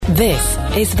This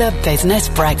is the Business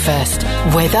Breakfast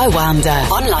with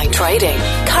Oanda. Online trading,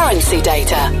 currency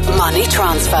data, money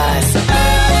transfers.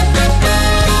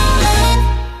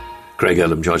 Craig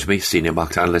Erlam joins me, Senior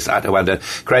Market Analyst at Oanda.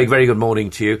 Craig, very good morning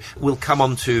to you. We'll come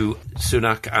on to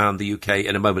Sunak and the UK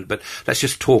in a moment, but let's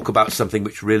just talk about something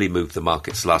which really moved the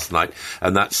markets last night,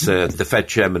 and that's the Fed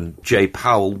Chairman, Jay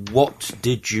Powell. What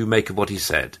did you make of what he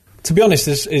said? To be honest,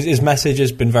 his message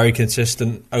has been very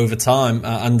consistent over time,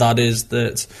 and that is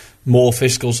that more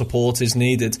fiscal support is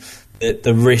needed. That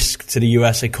the risk to the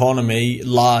US economy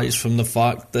lies from the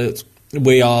fact that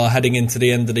we are heading into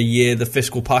the end of the year. The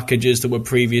fiscal packages that were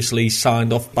previously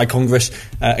signed off by Congress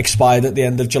expired at the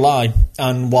end of July.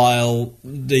 And while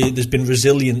there's been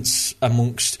resilience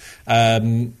amongst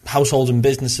households and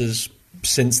businesses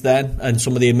since then, and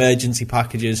some of the emergency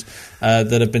packages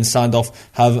that have been signed off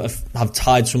have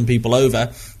tied some people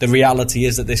over, the reality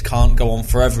is that this can't go on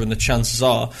forever, and the chances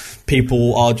are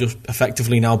people are just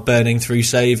effectively now burning through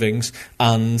savings,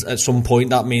 and at some point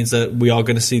that means that we are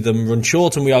going to see them run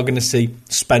short, and we are going to see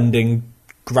spending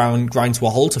grind to a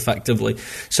halt effectively.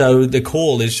 So the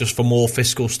call is just for more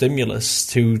fiscal stimulus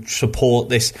to support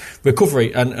this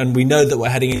recovery, and we know that we're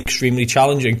heading extremely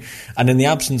challenging, and in the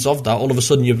absence of that, all of a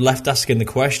sudden you're left asking the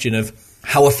question of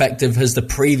how effective has the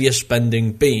previous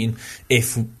spending been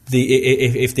if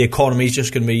the economy is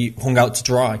just going to be hung out to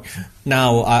dry.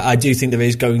 Now, I do think there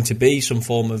is going to be some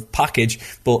form of package,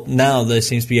 but now there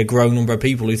seems to be a growing number of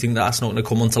people who think that's not going to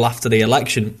come until after the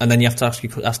election, and then you have to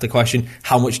ask the question,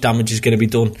 how much damage is going to be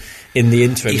done in the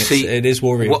interim? It is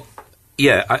worrying.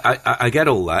 Yeah, I get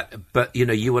all that, but,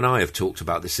 you and I have talked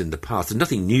about this in the past. There's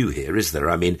nothing new here, is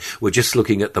there? I mean, we're just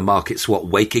looking at the markets,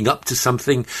 waking up to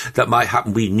something that might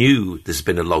happen. We knew there's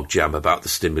been a logjam about the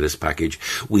stimulus package.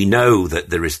 We know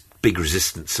that there is big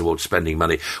resistance towards spending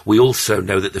money. We also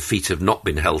know that the feet have not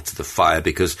been held to the fire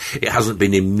because it hasn't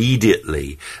been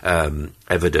immediately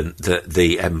evident that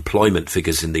the employment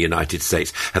figures in the United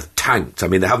States have tanked. I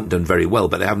mean, they haven't done very well,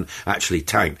 but they haven't actually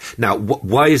tanked. Now,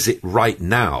 why is it right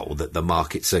now that the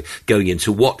markets are going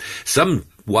into what some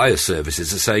wire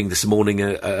services are saying this morning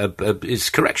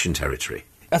is correction territory?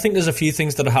 I think there's a few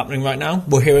things that are happening right now.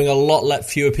 We're hearing a lot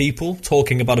fewer people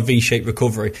talking about a V-shaped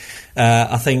recovery.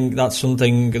 I think that's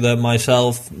something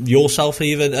that yourself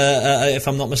even, if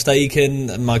I'm not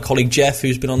mistaken, my colleague Jeff,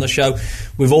 who's been on the show,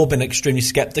 we've all been extremely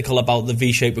sceptical about the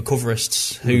V-shaped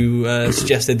recoverists who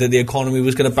suggested that the economy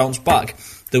was going to bounce back.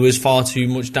 There was far too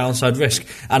much downside risk,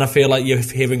 and I feel like you're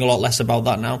hearing a lot less about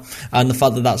that now, and the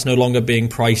fact that that's no longer being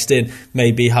priced in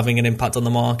may be having an impact on the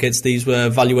markets. These were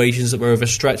valuations that were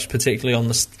overstretched, particularly on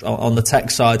the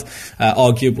tech side,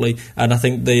 arguably, and I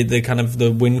think the kind of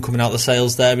the wind coming out of the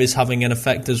sails there is having an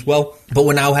effect as well. But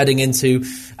we're now heading into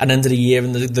an end of the year,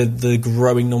 and the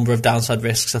growing number of downside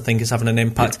risks, I think, is having an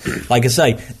impact. Like I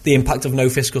say, the impact of no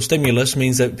fiscal stimulus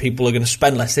means that people are going to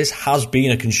spend less. This has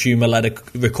been a consumer-led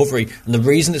recovery, and the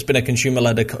reason it's been a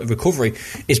consumer-led recovery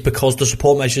is because the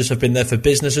support measures have been there for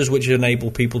businesses, which enable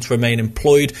people to remain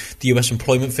employed. The US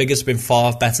employment figures have been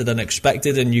far better than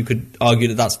expected, and you could argue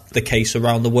that that's the case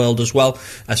around the world as well,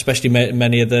 especially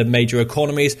many of the major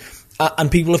economies.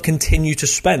 And people have continued to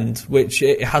spend, which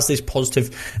it has this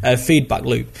positive feedback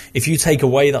loop. If you take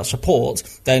away that support,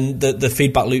 then the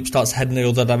feedback loop starts heading in the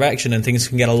other direction, and things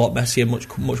can get a lot messier much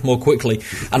more quickly.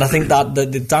 And I think that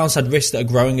the downside risks that are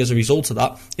growing as a result of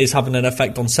that is having an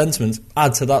effect on sentiment.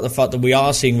 Add to that the fact that we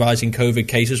are seeing rising COVID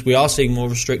cases, we are seeing more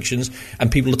restrictions,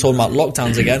 and people are talking about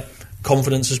lockdowns again.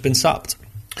 Confidence has been sapped.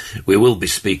 We will be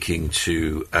speaking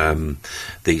to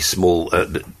the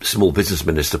small business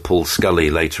minister, Paul Scully,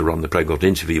 later on. Craig got an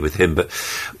interview with him, but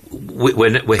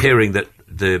we're hearing that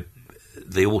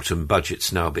the autumn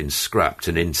budget's now been scrapped,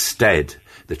 and instead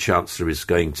the Chancellor is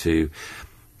going to,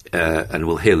 and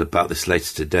we'll hear about this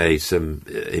later today, some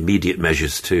immediate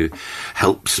measures to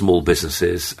help small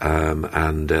businesses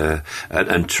and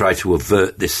try to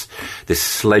avert this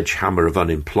sledgehammer of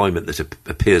unemployment that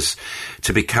appears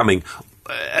to be coming.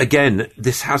 Again,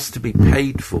 this has to be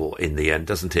paid for in the end,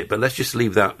 doesn't it? But let's just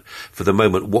leave that for the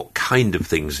moment. What kind of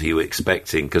things are you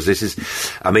expecting? Because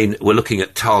we're looking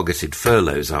at targeted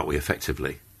furloughs, aren't we,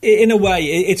 effectively? In a way,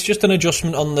 it's just an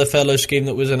adjustment on the furlough scheme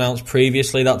that was announced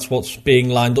previously. That's what's being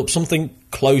lined up. Something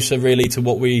closer, really, to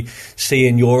what we see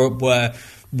in Europe, where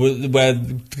where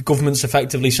the government's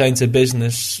effectively saying to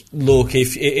business, look,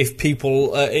 if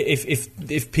people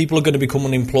are going to become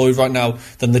unemployed right now,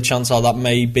 then the chances are that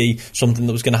may be something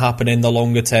that was going to happen in the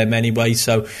longer term anyway.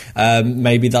 So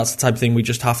maybe that's the type of thing we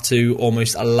just have to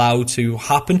almost allow to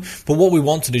happen. But what we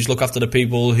want to do is look after the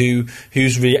people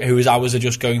whose hours are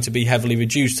just going to be heavily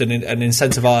reduced, and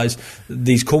incentivise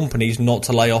these companies not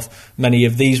to lay off many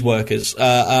of these workers,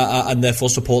 and therefore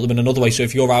support them in another way. So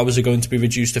if your hours are going to be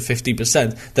reduced to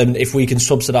 50%, then if we can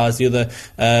subsidise the other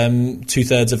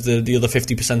 2/3 of the other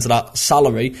 50% of that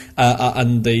salary,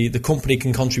 and the company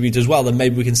can contribute as well, then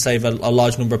maybe we can save a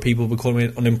large number of people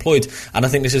becoming unemployed. And I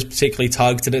think this is particularly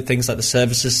targeted at things like the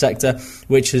services sector,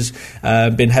 which has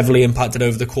been heavily impacted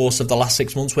over the course of the last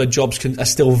 6 months, where jobs are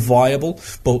still viable,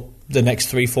 but the next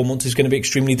 3-4 months is going to be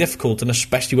extremely difficult, and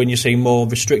especially when you're seeing more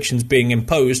restrictions being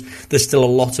imposed, there's still a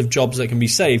lot of jobs that can be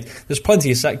saved. There's plenty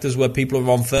of sectors where people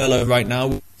are on furlough right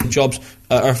now. Jobs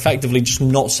are effectively just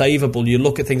not savable. You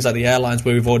look at things like the airlines,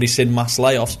 where we've already seen mass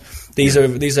layoffs. These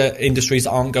are industries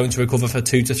that aren't going to recover for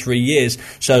 2 to 3 years.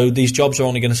 So these jobs are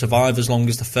only going to survive as long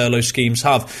as the furlough schemes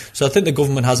have. So I think the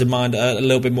government has in mind a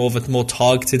little bit more of a more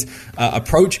targeted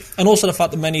approach, and also the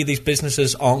fact that many of these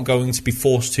businesses aren't going to be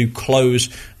forced to close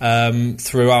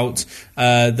throughout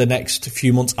the next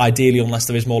few months, ideally, unless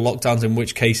there is more lockdowns, in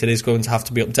which case it is going to have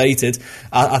to be updated.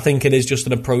 I think it is just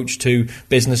an approach to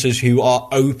businesses who are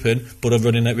open but are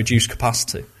running at reduced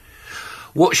capacity.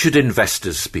 What should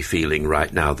investors be feeling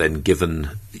right now then,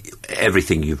 given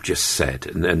everything you've just said,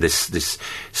 and this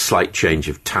slight change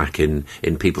of tack in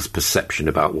people's perception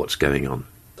about what's going on?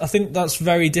 I think that's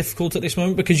very difficult at this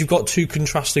moment, because you've got two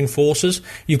contrasting forces.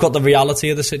 You've got the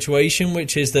reality of the situation,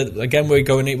 which is that, again,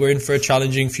 we're in for a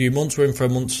challenging few months. We're in for a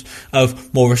month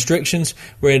of more restrictions.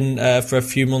 We're in for a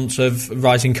few months of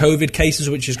rising COVID cases,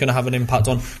 which is going to have an impact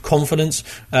on confidence.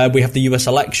 We have the US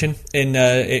election in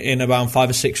around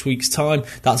 5 or 6 weeks' time.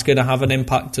 That's going to have an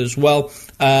impact as well.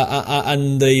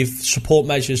 And the support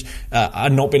measures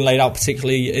are not being laid out,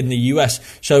 particularly in the US.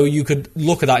 So you could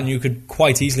look at that and you could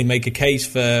quite easily make a case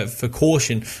for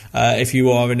caution if you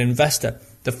are an investor.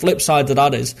 The flip side to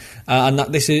that is, and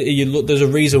that there's a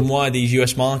reason why these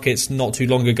US markets not too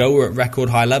long ago were at record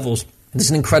high levels. There's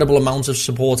an incredible amount of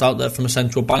support out there from a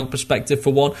central bank perspective,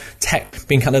 for one. Tech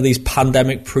being kind of these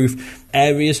pandemic-proof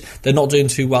areas. They're not doing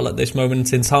too well at this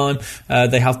moment in time.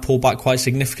 They have pulled back quite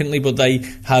significantly, but they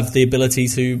have the ability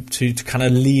to kind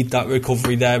of lead that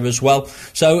recovery there as well.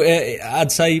 So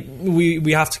I'd say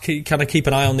we have to keep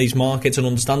an eye on these markets and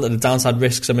understand that the downside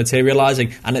risks are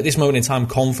materialising. And at this moment in time,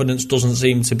 confidence doesn't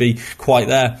seem to be quite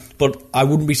there. But I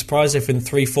wouldn't be surprised if in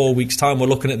 3-4 weeks' time we're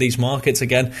looking at these markets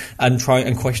again and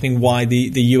questioning why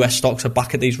the US stocks are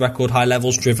back at these record high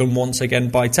levels, driven once again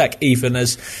by tech, even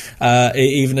as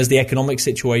the economic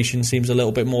situation seems a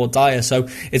little bit more dire. So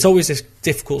it's always this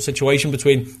difficult situation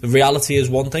between the reality is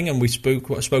one thing, and we've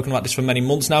spoken about this for many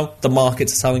months now. The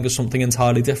markets are telling us something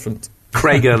entirely different.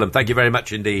 Craig Erlam, thank you very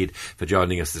much indeed for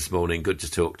joining us this morning. Good to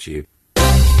talk to you.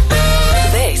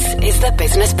 This is the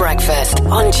Business Breakfast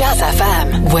on Jazz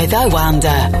FM with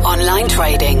Oanda. Online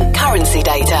trading, currency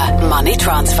data, money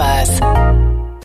transfers.